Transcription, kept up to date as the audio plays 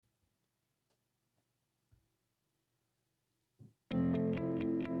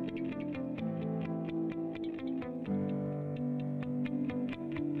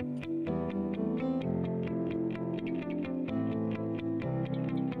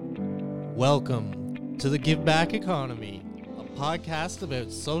Welcome to the Give Back Economy, a podcast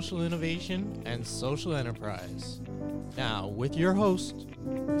about social innovation and social enterprise. Now, with your host,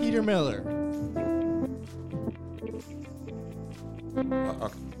 Peter Miller.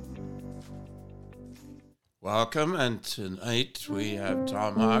 Welcome, and tonight we have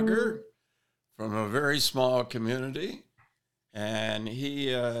Tom Auger from a very small community, and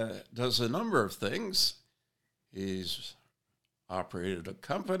he does a number of things. He's operated a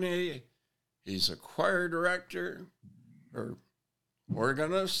company, he's a choir director, or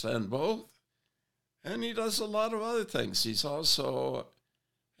organist, and both, and he does a lot of other things. He's also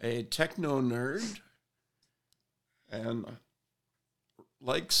a techno nerd and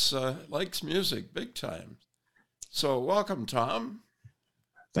likes music big time. So welcome, Tom.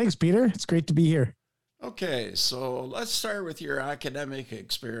 Thanks, Peter. It's great to be here. Okay, so let's start with your academic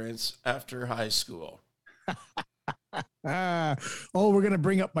experience after high school. We're going to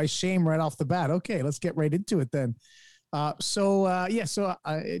bring up my shame right off the bat. Okay, let's get right into it then.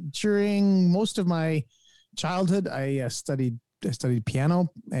 During most of my childhood, I studied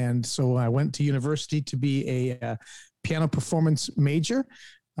piano, and so I went to university to be a piano performance major.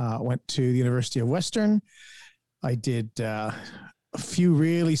 Went to the University of Western. I did a few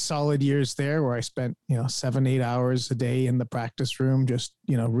really solid years there where I spent 7-8 hours a day in the practice room, just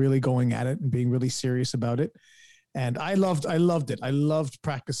really going at it and being really serious about it. And I loved it. I loved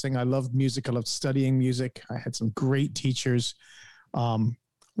practicing. I loved music. I loved studying music. I had some great teachers.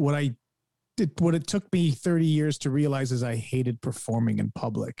 What it took me 30 years to realize is I hated performing in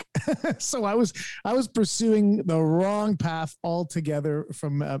public. So I was pursuing the wrong path altogether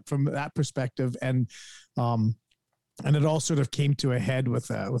from that perspective. And it all sort of came to a head with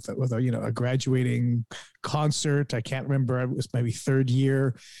a graduating concert. I can't remember. It was maybe third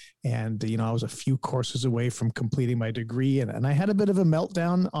year. And, I was a few courses away from completing my degree, and I had a bit of a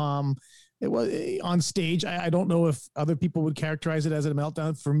meltdown. It was on stage. I don't know if other people would characterize it as a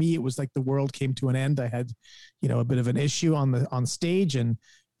meltdown. For me, it was like the world came to an end. I had, a bit of an issue on stage and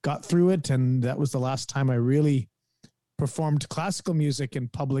got through it. And that was the last time I really performed classical music in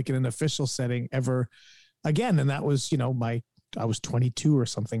public in an official setting ever again. And that was, I was 22 or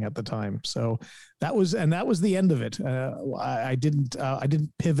something at the time. So that was the end of it. I didn't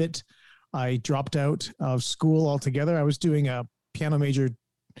pivot. I dropped out of school altogether. I was doing a piano major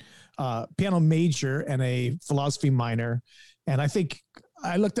and a philosophy minor. And I think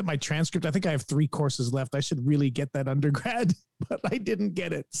I looked at my transcript. I think I have 3 courses left. I should really get that undergrad, but I didn't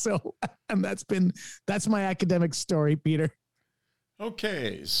get it. So, and that's my academic story, Peter.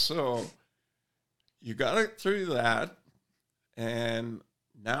 Okay. So you got it through that. And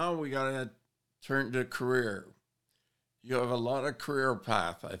now we got to turn to career. You have a lot of career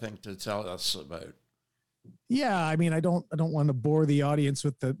path, I think, to tell us about. Yeah, I mean, I don't want to bore the audience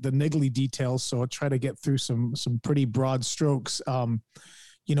with the niggly details, so I'll try to get through some pretty broad strokes. When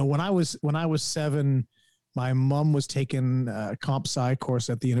I was 7, my mom was taking a comp sci course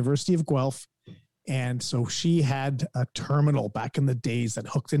at the University of Guelph. And so she had a terminal back in the days that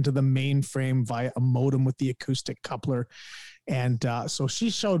hooked into the mainframe via a modem with the acoustic coupler. And so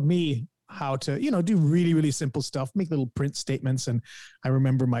she showed me how to, do really, really simple stuff, make little print statements. And I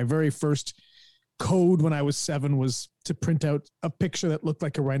remember my very first code when I was 7 was to print out a picture that looked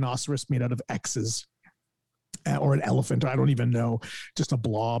like a rhinoceros made out of X's. Or an elephant, or I don't even know, just a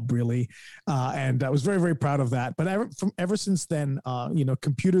blob, really. And I was very, very proud of that. But ever since then,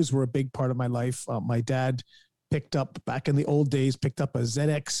 computers were a big part of my life. My dad back in the old days, picked up a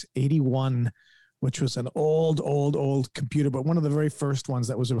ZX81, which was an old computer, but one of the very first ones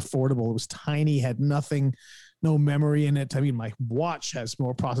that was affordable. It was tiny, had nothing, no memory in it. I mean, my watch has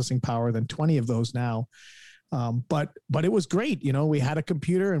more processing power than 20 of those now. But it was great. We had a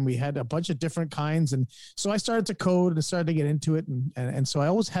computer and we had a bunch of different kinds. And so I started to code and started to get into it. And so I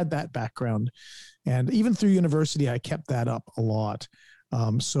always had that background. And even through university, I kept that up a lot.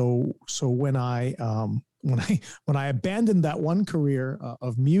 So when I abandoned that one career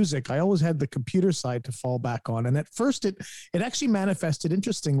of music, I always had the computer side to fall back on. And at first it actually manifested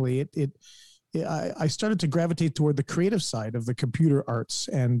interestingly. I started to gravitate toward the creative side of the computer arts.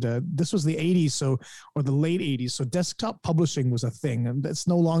 And this was the 80s, or the late 80s. So desktop publishing was a thing, and that's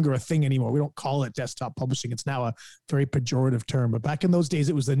no longer a thing anymore. We don't call it desktop publishing. It's now a very pejorative term. But back in those days,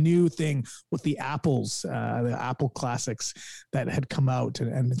 it was a new thing with the Apples, the Apple classics that had come out.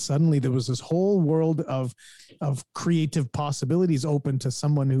 And suddenly there was this whole world of creative possibilities open to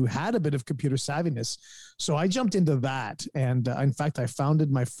someone who had a bit of computer savviness. So I jumped into that. And in fact, I founded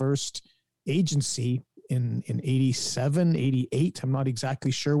my first agency in 87, 88. I'm not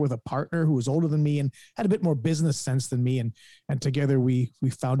exactly sure, with a partner who was older than me and had a bit more business sense than me. And together we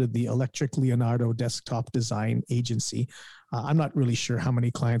founded the Electric Leonardo Desktop Design Agency. I'm not really sure how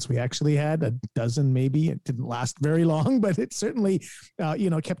many clients we actually had, a dozen maybe. It didn't last very long, but it certainly,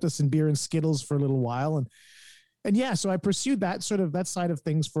 kept us in beer and Skittles for a little while. And yeah, so I pursued that side of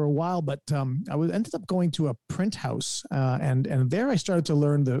things for a while, but I ended up going to a print house, and there I started to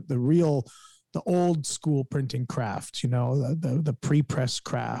learn the old school printing craft, the pre-press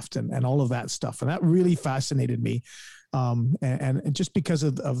craft and all of that stuff. And that really fascinated me. And just because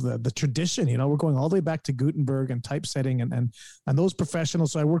of the tradition, we're going all the way back to Gutenberg and typesetting and those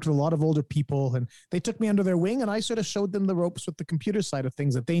professionals. So I worked with a lot of older people, and they took me under their wing, and I sort of showed them the ropes with the computer side of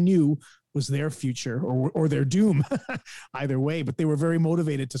things that they knew was their future or their doom, either way. But they were very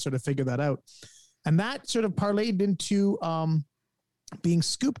motivated to sort of figure that out. And that sort of parlayed into being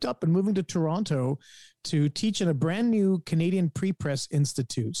scooped up and moving to Toronto to teach in a brand new Canadian Pre-Press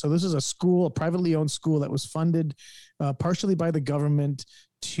Institute. So this is a privately owned school that was funded partially by the government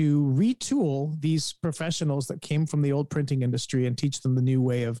to retool these professionals that came from the old printing industry and teach them the new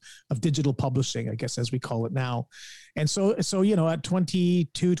way of digital publishing, I guess, as we call it now. And so at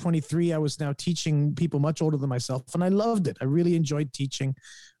 22, 23, I was now teaching people much older than myself, and I loved it. I really enjoyed teaching.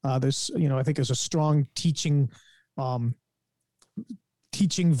 I think there's a strong teaching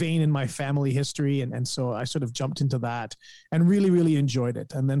vein in my family history. And so I sort of jumped into that and really, really enjoyed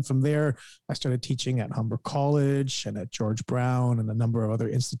it. And then from there, I started teaching at Humber College and at George Brown and a number of other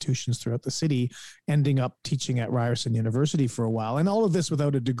institutions throughout the city, ending up teaching at Ryerson University for a while. And all of this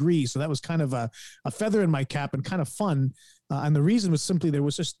without a degree. So that was kind of a feather in my cap and kind of fun. And the reason was simply there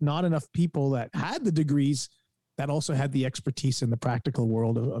was just not enough people that had the degrees that also had the expertise in the practical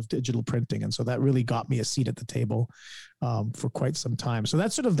world of digital printing. And so that really got me a seat at the table for quite some time. So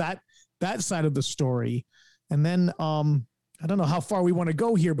that's sort of that side of the story. And then I don't know how far we want to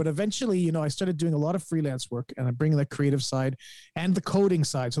go here, but eventually, I started doing a lot of freelance work, and I'm bringing the creative side and the coding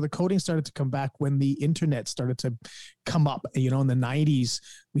side. So the coding started to come back when the internet started to come up. In the 90s,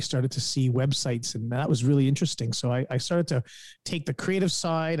 we started to see websites, and that was really interesting. So I started to take the creative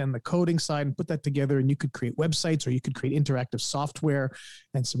side and the coding side and put that together, and you could create websites or you could create interactive software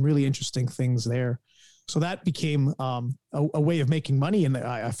and some really interesting things there. So that became a way of making money. And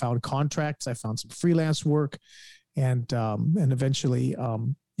I found contracts, I found some freelance work, and eventually,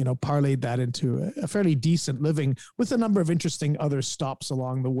 parlayed that into a fairly decent living with a number of interesting other stops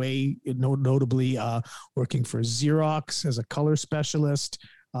along the way, notably working for Xerox as a color specialist,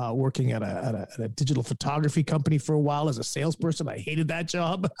 working at a digital photography company for a while as a salesperson. I hated that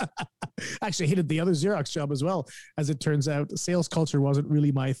job. Actually, I hated the other Xerox job as well. As it turns out, the sales culture wasn't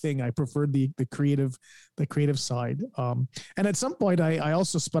really my thing. I preferred the creative side. And at some point, I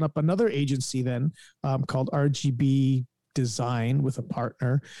also spun up another agency then called RGB Design with a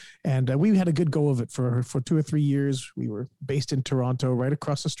partner, and we had a good go of it for 2 or 3 years. We were based in Toronto, right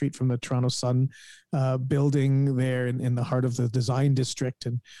across the street from the Toronto Sun building there in the heart of the design district,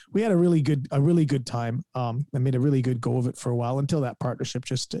 and we had a really good time. I made a really good go of it for a while until that partnership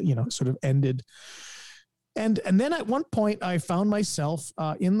just sort of ended. And then at one point, I found myself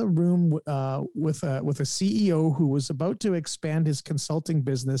in the room with a CEO who was about to expand his consulting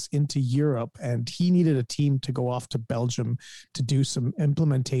business into Europe, and he needed a team to go off to Belgium to do some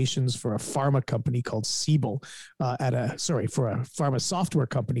implementations for a pharma company called Siebel, for a pharma software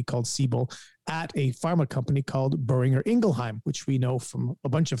company called Siebel at a pharma company called Boehringer Ingelheim, which we know from a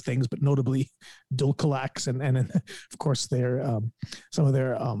bunch of things, but notably Dulcolax and of course some of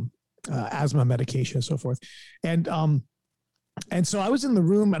their asthma medication and so forth. And so I was in the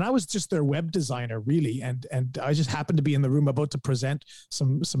room, and I was just their web designer, really. And I just happened to be in the room about to present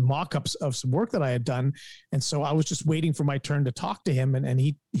some mock-ups of some work that I had done. And so I was just waiting for my turn to talk to him. And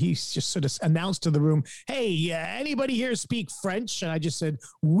he just sort of announced to the room, "Hey, anybody here speak French?" And I just said,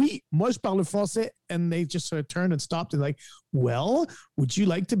 "Oui, moi je parle français." And they just sort of turned and stopped and like, "Well, would you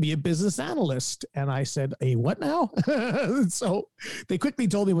like to be a business analyst?" And I said, "A what now?" So they quickly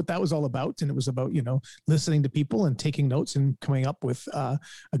told me what that was all about. And it was about, listening to people and taking notes and coming up with a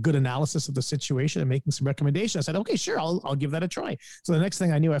good analysis of the situation and making some recommendations. I said, "Okay, sure, I'll give that a try." So the next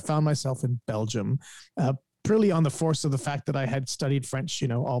thing I knew, I found myself in Belgium, purely on the force of the fact that I had studied French,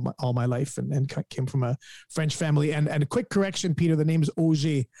 all my life and came from a French family. And a quick correction, Peter, the name is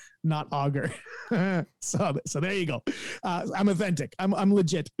Auger, not Auger. So there you go. I'm authentic. I'm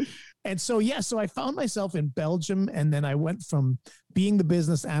legit. And so I found myself in Belgium, and then I went from being the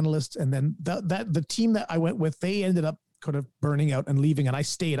business analyst, and then the team that I went with, they ended up kind of burning out and leaving, and I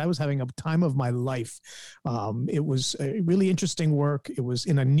stayed. I was having a time of my life. It was a really interesting work. It was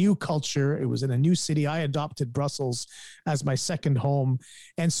in a new culture. It was in a new city. I adopted Brussels as my second home.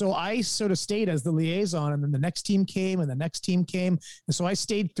 And so I sort of stayed as the liaison, and then the next team came and the next team came. And so I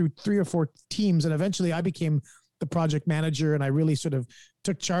stayed through 3 or 4 teams, and eventually I became the project manager, and I really sort of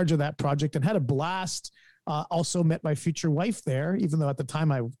took charge of that project and had a blast. Also met my future wife there, even though at the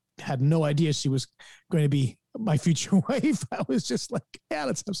time I had no idea she was going to be my future wife. I was just like, yeah,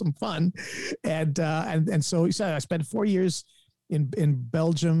 let's have some fun. And so I spent 4 years in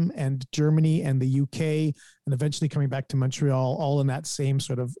Belgium and Germany and the UK, and eventually coming back to Montreal, all in that same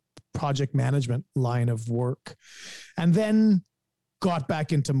sort of project management line of work. And then got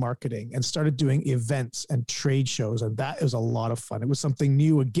back into marketing and started doing events and trade shows. And that was a lot of fun. It was something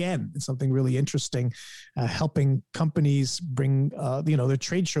new again. It's something really interesting, helping companies bring, their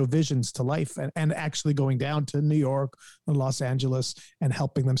trade show visions to life, and actually going down to New York and Los Angeles and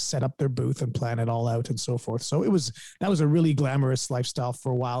helping them set up their booth and plan it all out and so forth. So that was a really glamorous lifestyle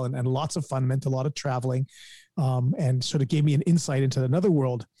for a while, and lots of fun, meant a lot of traveling, and sort of gave me an insight into another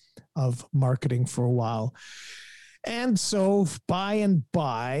world of marketing for a while. And so by and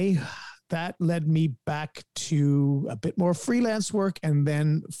by, that led me back to a bit more freelance work. And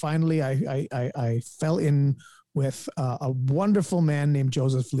then finally, I fell in with a wonderful man named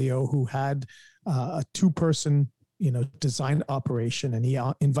Joseph Leo, who had a 2-person, design operation, and he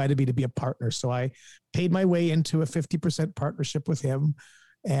invited me to be a partner. So I paid my way into a 50% partnership with him.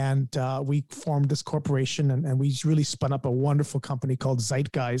 And we formed this corporation, and we really spun up a wonderful company called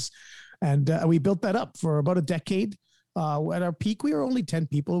Zeitgeist. And we built that up for about a decade. At our peak, we were only 10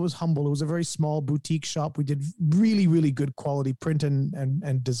 people. It was humble. It was a very small boutique shop. We did really, really good quality print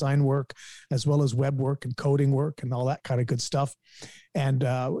and design work, as well as web work and coding work and all that kind of good stuff. And,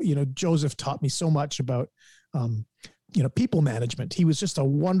 Joseph taught me so much about, people management. He was just a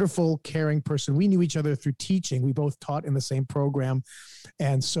wonderful, caring person. We knew each other through teaching. We both taught in the same program.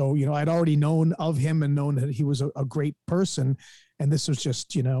 And so, I'd already known of him and known that he was a great person. And this was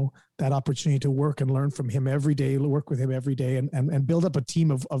just, that opportunity to work and learn from him every day, work with him every day, and build up a team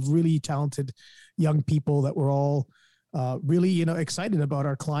of really talented young people that were all really, excited about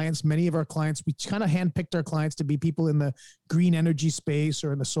our clients. Many of our clients, we kind of handpicked our clients to be people in the green energy space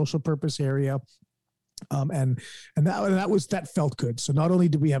or in the social purpose area. And that felt good. So not only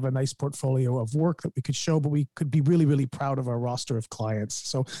did we have a nice portfolio of work that we could show, but we could be really, really proud of our roster of clients.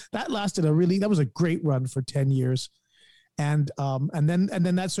 So that that was a great run for 10 years. And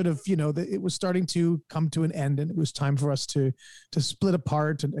then that sort of, it was starting to come to an end, and it was time for us to split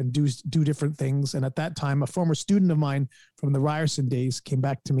apart and do different things. And at that time, a former student of mine from the Ryerson days came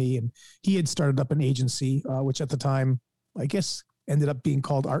back to me, and he had started up an agency, which at the time, I guess, ended up being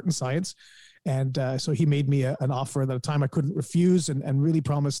called Art and Science. And so he made me an offer that at the time I couldn't refuse, and really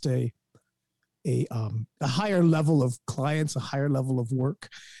promised a higher level of clients, a higher level of work,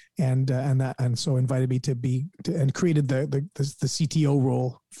 and so invited me and created the CTO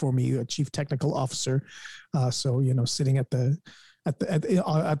role for me, a chief technical officer. So sitting at the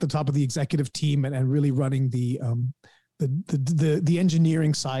top of the executive team and really running the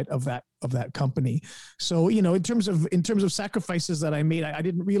engineering side of that company. So, in terms of sacrifices that I made, I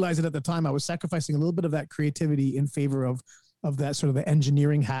didn't realize it at the time. I was sacrificing a little bit of that creativity in favor of that sort of the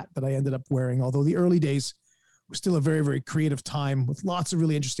engineering hat that I ended up wearing. Although the early days were still a very, very creative time with lots of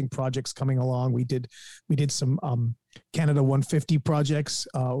really interesting projects coming along. We did some Canada 150 projects.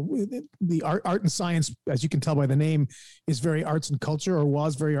 The art and science, as you can tell by the name, is very arts and culture, or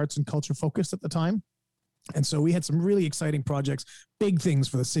was very arts and culture focused at the time. And so we had some really exciting projects, big things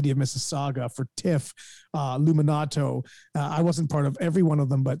for the city of Mississauga, for TIFF, Luminato. I wasn't part of every one of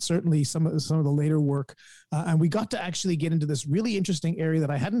them, but certainly some of the later work. And we got to actually get into this really interesting area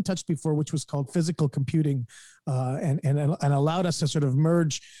that I hadn't touched before, which was called physical computing, and allowed us to sort of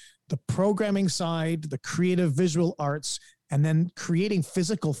merge the programming side, the creative visual arts, and then creating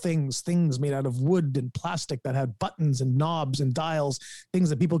physical things made out of wood and plastic that had buttons and knobs and dials, things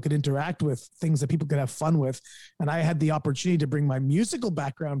that people could interact with, things that people could have fun with. And I had the opportunity to bring my musical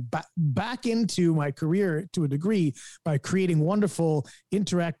background back into my career to a degree by creating wonderful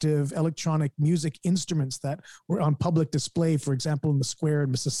interactive electronic music instruments that were on public display, for example, in the square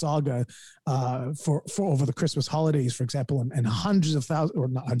in Mississauga, for over the Christmas holidays, for example, and hundreds of thousands, or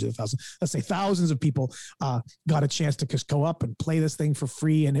not hundreds of thousands, let's say thousands of people got a chance to just go up and play this thing for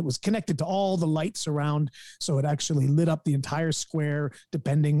free. And it was connected to all the lights around. So it actually lit up the entire square,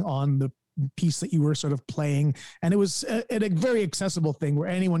 depending on the piece that you were sort of playing. And it was a very accessible thing where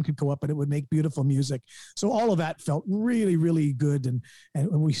anyone could go up and it would make beautiful music. So all of that felt really, really good. And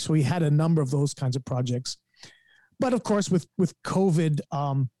we had a number of those kinds of projects. But of course, with COVID,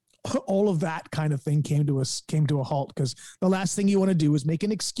 all of that kind of thing came to a halt, because the last thing you want to do is make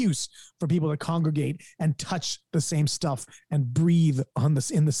an excuse for people to congregate and touch the same stuff and breathe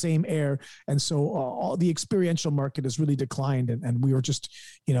in the same air. And so all the experiential market has really declined. And we were just,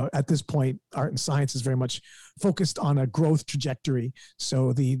 at this point, art and science is very much focused on a growth trajectory.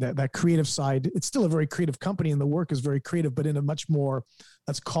 So that creative side, it's still a very creative company, and the work is very creative, but in a much more,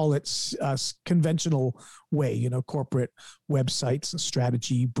 let's call it conventional way, corporate websites,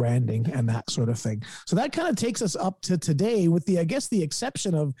 strategy, branding, and that sort of thing. So that kind of takes us up to today, with the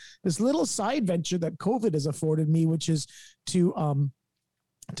exception of this little side venture that COVID has afforded me, which is to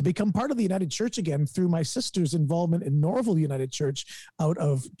become part of the United Church again through my sister's involvement in Norval United Church out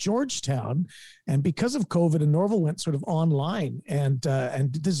of Georgetown. And because of COVID, and Norval went sort of online, and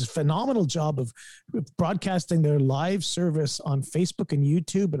this is a phenomenal job of broadcasting their live service on Facebook and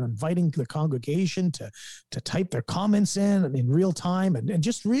YouTube, and inviting the congregation to type their comments in real time, and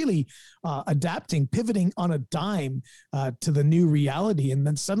just really adapting, pivoting on a dime to the new reality. And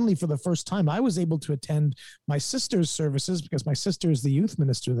then suddenly, for the first time, I was able to attend my sister's services, because my sister is the youth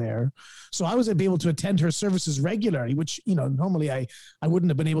minister there. So I was able to attend her services regularly, which, normally I wouldn't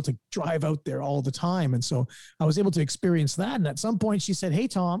have been able to drive out there all the time. And so I was able to experience that. And at some point she said, "Hey,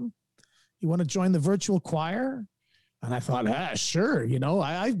 Tom, you want to join the virtual choir?" And I thought, sure.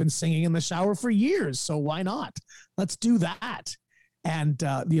 I've been singing in the shower for years, so why not? Let's do that. And,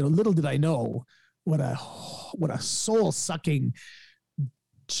 little did I know what a soul sucking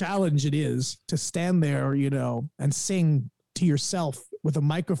challenge it is to stand there, and sing to yourself with a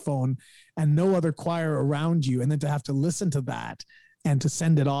microphone and no other choir around you, and then to have to listen to that and to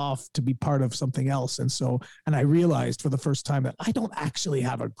send it off to be part of something else. And I realized for the first time that I don't actually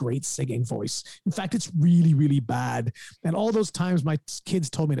have a great singing voice. In fact, it's really, really bad. And all those times my kids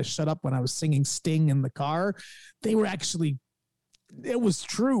told me to shut up when I was singing Sting in the car, it was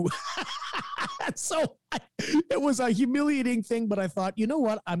true. So it was a humiliating thing, but I thought, you know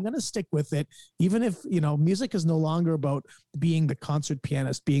what, I'm going to stick with it. Even if, music is no longer about being the concert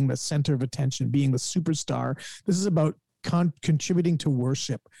pianist, being the center of attention, being the superstar. This is about contributing to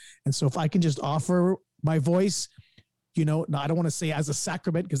worship. And so if I can just offer my voice, I don't want to say as a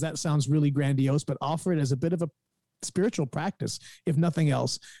sacrament, because that sounds really grandiose, but offer it as a bit of a spiritual practice, if nothing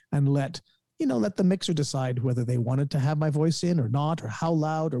else, and let the mixer decide whether they wanted to have my voice in or not, or how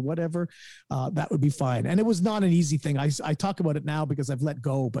loud or whatever, that would be fine. And it was not an easy thing. I talk about it now because I've let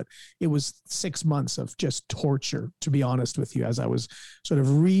go, but it was 6 months of just torture, to be honest with you, as I was sort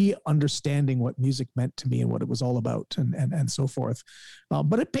of re-understanding what music meant to me and what it was all about, and so forth.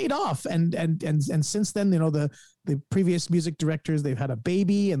 But it paid off. And since then, the previous music directors, they've had a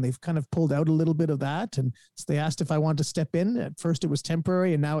baby, and they've kind of pulled out a little bit of that. And so they asked if I wanted to step in. At first it was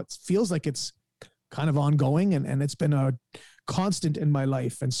temporary, and now it feels like it's kind of ongoing, and it's been a constant in my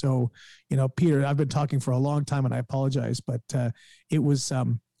life. And so, Peter, I've been talking for a long time, and I apologize, but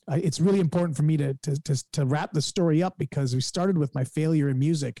it's really important for me to wrap the story up, because we started with my failure in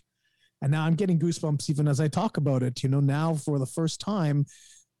music, and now I'm getting goosebumps even as I talk about it. Now for the first time,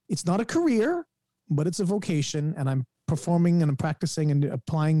 it's not a career, but it's a vocation, and I'm performing and I'm practicing and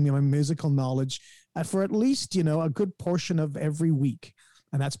applying my musical knowledge for at least, a good portion of every week.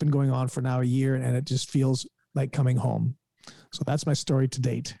 And that's been going on for now a year, and it just feels like coming home. So that's my story to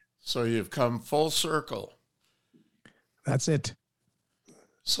date. So you've come full circle. That's it.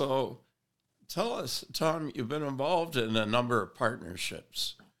 So tell us, Tom, you've been involved in a number of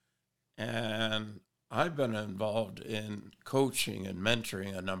partnerships, and I've been involved in coaching and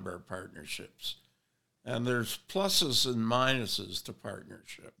mentoring a number of partnerships. And there's pluses and minuses to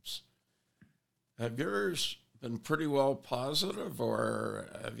partnerships. Have yours been pretty well positive, or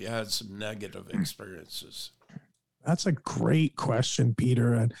have you had some negative experiences? That's a great question,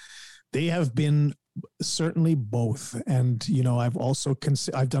 Peter. And they have been certainly both. And, I've also,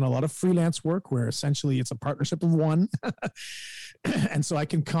 I've done a lot of freelance work where essentially it's a partnership of one. And so I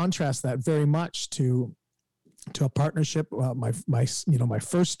can contrast that very much to a partnership. My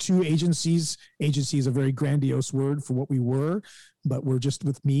first two agencies, agency is a very grandiose word for what we were, but we're just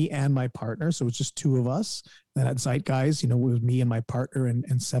with me and my partner. So it's just two of us. And at Zeitgeist, it was me and my partner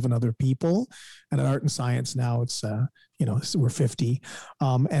and 7 other people. And at Art and Science now it's, we're 50.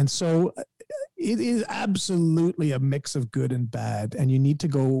 And so it is absolutely a mix of good and bad, and you need to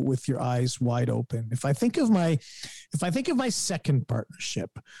go with your eyes wide open. If I think of my second partnership,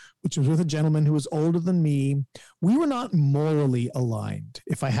 which was with a gentleman who was older than me, we were not morally aligned.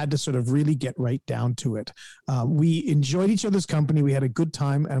 If I had to sort of really get right down to it, we enjoyed each other's company. We had a good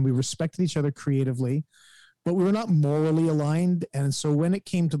time, and we respected each other creatively. but we were not morally aligned. And so when it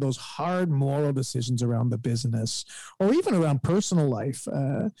came to those hard moral decisions around the business or even around personal life,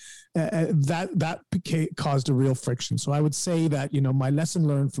 that caused a real friction. So I would say that, my lesson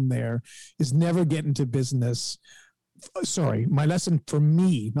learned from there is never get into business. Sorry, my lesson for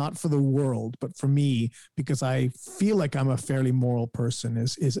me, not for the world, but for me, because I feel like I'm a fairly moral person,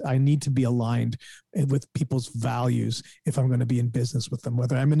 is I need to be aligned with people's values if I'm going to be in business with them,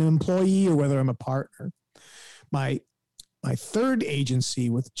 whether I'm an employee or whether I'm a partner. My third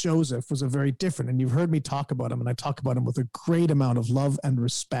agency with Joseph was a very different, and you've heard me talk about him, and I talk about him with a great amount of love and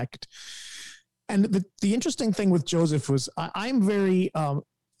respect. And the interesting thing with Joseph was I'm very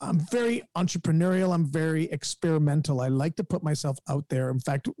entrepreneurial. I'm very experimental. I like to put myself out there. In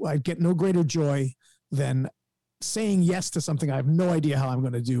fact, I get no greater joy than saying yes to something I have no idea how I'm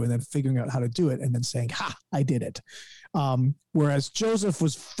going to do and then figuring out how to do it and then saying, I did it. Whereas Joseph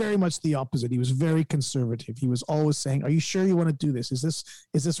was very much the opposite. He was very conservative. He was always saying, are you sure you want to do this? Is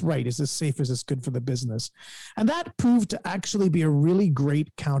this right? Is this safe? Is this good for the business? And that proved to actually be a really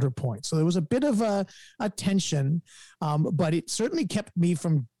great counterpoint. So there was a bit of a tension, but it certainly kept me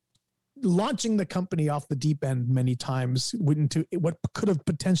from launching the company off the deep end many times into what could have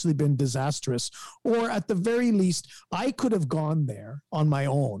potentially been disastrous, or at the very least, I could have gone there on my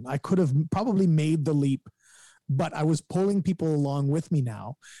own. I could have probably made the leap, but I was pulling people along with me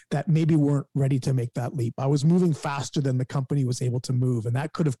now that maybe weren't ready to make that leap. I was moving faster than the company was able to move, and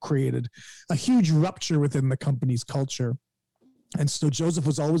that could have created a huge rupture within the company's culture. And so Joseph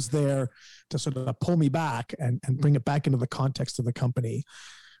was always there to sort of pull me back and bring it back into the context of the company.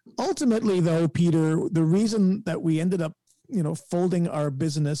 Ultimately, though, Peter, the reason that we ended up, folding our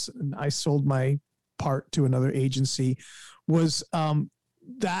business and I sold my part to another agency was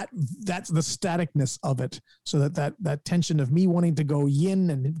that's the staticness of it. So that tension of me wanting to go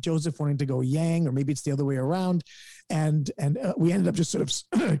yin and Joseph wanting to go yang, or maybe it's the other way around. And we ended up just sort of,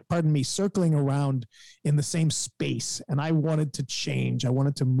 circling around in the same space. And I wanted to change. I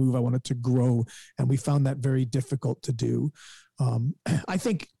wanted to move. I wanted to grow. And we found that very difficult to do. I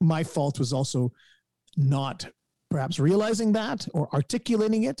think my fault was also not perhaps realizing that or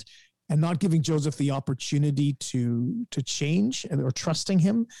articulating it and not giving Joseph the opportunity to change or trusting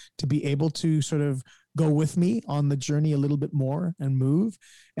him to be able to sort of go with me on the journey a little bit more and move.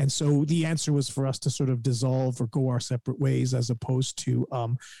 And so the answer was for us to sort of dissolve or go our separate ways as opposed to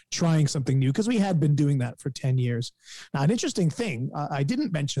trying something new, because we had been doing that for 10 years. Now, an interesting thing, I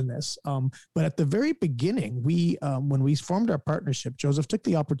didn't mention this, but at the very beginning, when we formed our partnership, Joseph took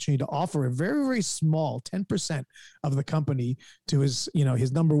the opportunity to offer a very, very small 10% of the company to his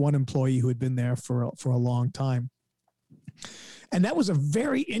number one employee who had been there for a long time. And that was a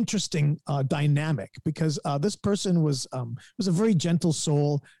very interesting dynamic because this person was a very gentle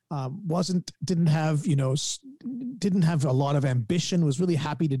soul, didn't have a lot of ambition, was really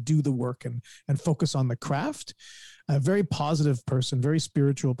happy to do the work and focus on the craft. A very positive person, very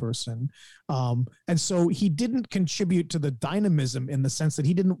spiritual person. And so he didn't contribute to the dynamism in the sense that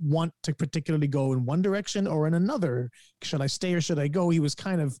he didn't want to particularly go in one direction or in another. Should I stay or should I go? He was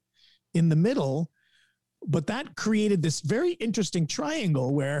kind of in the middle. But that created this very interesting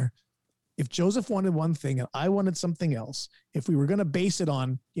triangle where if Joseph wanted one thing and I wanted something else, if we were going to base it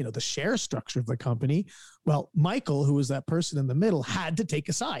on, the share structure of the company, well, Michael, who was that person in the middle, had to take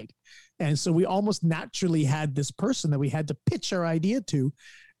a side. And so we almost naturally had this person that we had to pitch our idea to.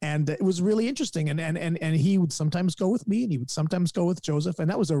 And it was really interesting. And he would sometimes go with me and he would sometimes go with Joseph.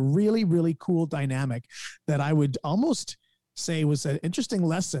 And that was a really, really cool dynamic that I would almost say was an interesting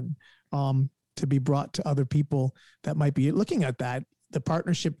lesson to be brought to other people that might be looking at that. The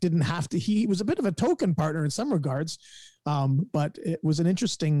partnership didn't have to, he was a bit of a token partner in some regards, but it was an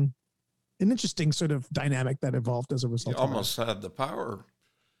interesting sort of dynamic that evolved as a result. You almost had the power.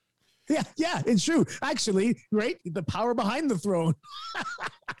 Yeah, it's true. Actually, right? The power behind the throne.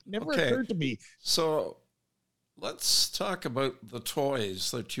 Never occurred to me. So let's talk about the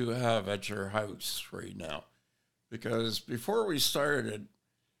toys that you have at your house right now. Because before we started,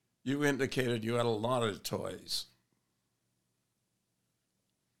 you indicated you had a lot of toys.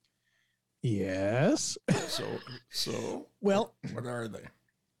 Yes. So well, what are they?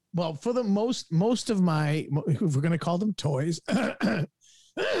 Well, for the most of my, if we're going to call them toys, pardon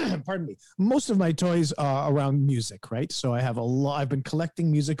me, most of my toys are around music, right? So I have I've been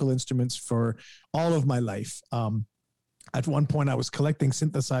collecting musical instruments for all of my life. At one point I was collecting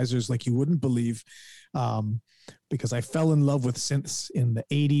synthesizers like you wouldn't believe, because I fell in love with synths in the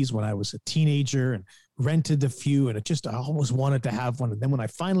 80s when I was a teenager and rented a few, and I almost wanted to have one. And then when I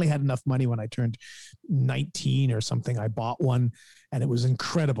finally had enough money, when I turned 19 or something, I bought one, and it was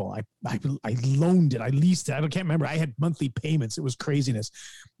incredible. I loaned it, I leased it. I can't remember. I had monthly payments. It was craziness.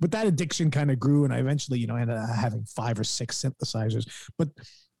 But that addiction kind of grew, and I eventually, ended up having 5 or 6 synthesizers. But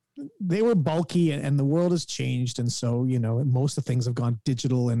they were bulky, and the world has changed. And so, most of the things have gone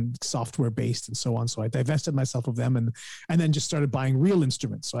digital and software based and so on. So I divested myself of them and then just started buying real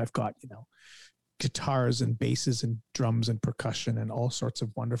instruments. So I've got, guitars and basses and drums and percussion and all sorts of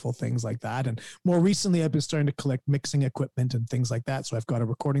wonderful things like that. And more recently, I've been starting to collect mixing equipment and things like that. So I've got a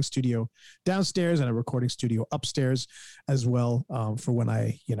recording studio downstairs and a recording studio upstairs as well, for when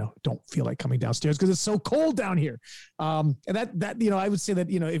I, don't feel like coming downstairs because it's so cold down here. And that I would say that,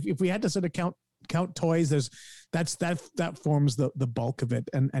 if we had to sort of count toys, that forms the bulk of it.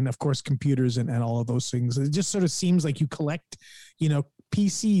 And of course, computers and all of those things. It just sort of seems like you collect,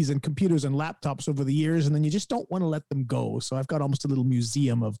 PCs and computers and laptops over the years, and then you just don't want to let them go. So I've got almost a little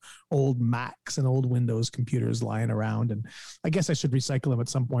museum of old Macs and old Windows computers lying around. And I guess I should recycle them at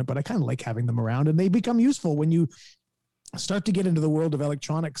some point, but I kind of like having them around, and they become useful when you start to get into the world of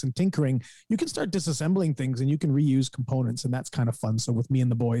electronics and tinkering. You can start disassembling things and you can reuse components, and that's kind of fun. So with me and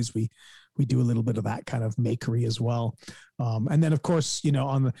the boys, we do a little bit of that kind of makery as well. And then of course,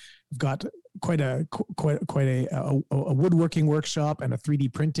 I've got quite a woodworking workshop and a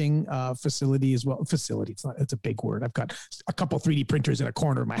 3D printing facility as well. Facility, it's a big word. I've got a couple 3D printers in a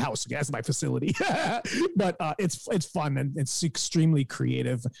corner of my house. Okay, that's my facility. But it's fun and it's extremely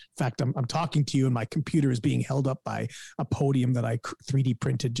creative. In fact, I'm talking to you and my computer is being held up by a podium that I 3D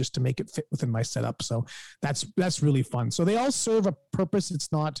printed just to make it fit within my setup. So that's really fun. So they all serve a purpose.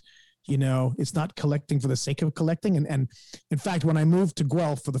 It's not collecting for the sake of collecting. And in fact, when I moved to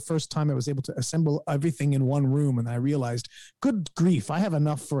Guelph for the first time, I was able to assemble everything in one room. And I realized, good grief, I have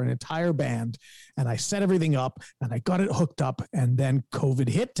enough for an entire band. And I set everything up and I got it hooked up. And then COVID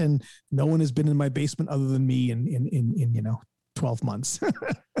hit and no one has been in my basement other than me in 12 months.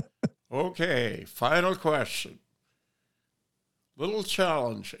 Okay, final question. Little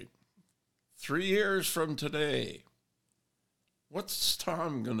challenging. 3 years from today, what's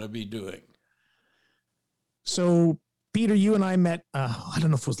Tom going to be doing? So, Peter, you and I met, I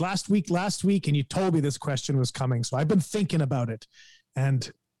don't know if it was last week, and you told me this question was coming. So I've been thinking about it, and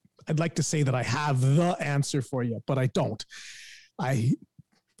I'd like to say that I have the answer for you, but I don't. I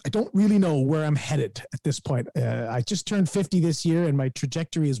don't really know where I'm headed at this point. I just turned 50 this year, and my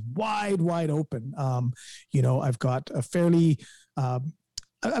trajectory is wide open.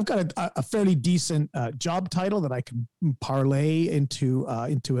 I've got a fairly decent job title that I can parlay into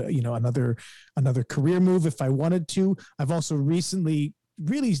another career move if I wanted to. I've also recently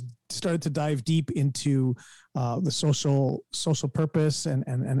really started to dive deep into the social purpose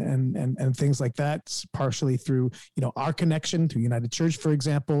and things like that, partially through our connection to United Church, for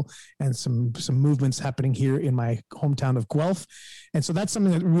example, and some movements happening here in my hometown of Guelph. And so that's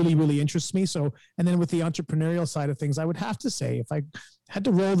something that really interests me. So, and then with the entrepreneurial side of things, I would have to say, if I had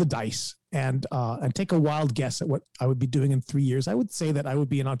to roll the dice and take a wild guess at what I would be doing in 3 years, I would say that I would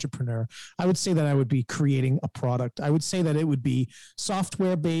be an entrepreneur. I would say that I would be creating a product. I would say that it would be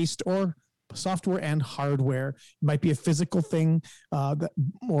software based or software and hardware. It might be a physical thing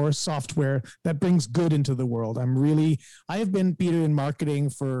or software that brings good into the world. I have been, Peter, in marketing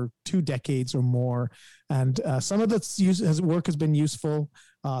for 2 decades or more. And some of the work has been useful.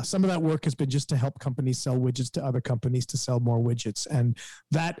 Some of that work has been just to help companies sell widgets to other companies to sell more widgets. And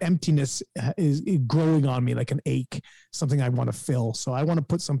that emptiness is growing on me like an ache, something I want to fill. So I want to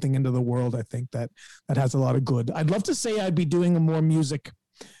put something into the world, I think, that has a lot of good. I'd love to say I'd be doing more music.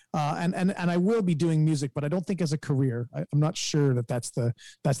 And I will be doing music, but I don't think as a career. I'm not sure that's the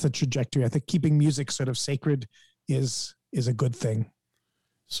trajectory. I think keeping music sort of sacred is a good thing.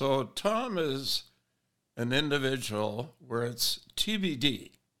 So Tom is an individual where it's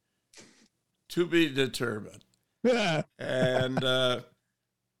TBD, to be determined. Yeah. And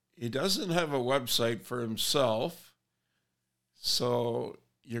he doesn't have a website for himself. So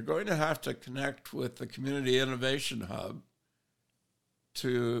you're going to have to connect with the Community Innovation Hub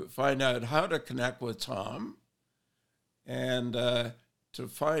to find out how to connect with Tom and to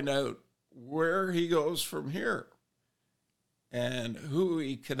find out where he goes from here and who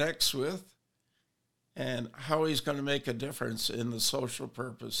he connects with and how he's going to make a difference in the social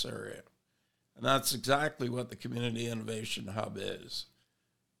purpose area. And that's exactly what the Community Innovation Hub is.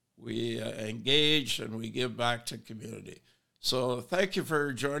 We engage and we give back to community. So thank you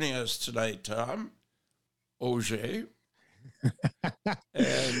for joining us tonight, Tom. Auger.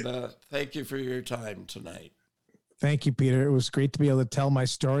 And thank you for your time tonight. Thank you, Peter. It was great to be able to tell my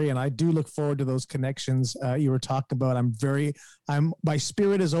story, and I do look forward to those connections you were talking about. My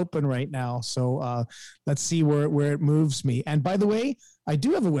spirit is open right now, so let's see where it moves me. And by the way, I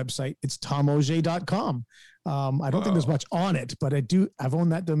do have a website. It's tomauger.com. I don't think there's much on it, but I've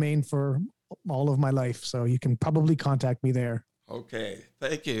owned that domain for all of my life, so you can probably contact me there. Okay,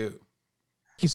 thank you.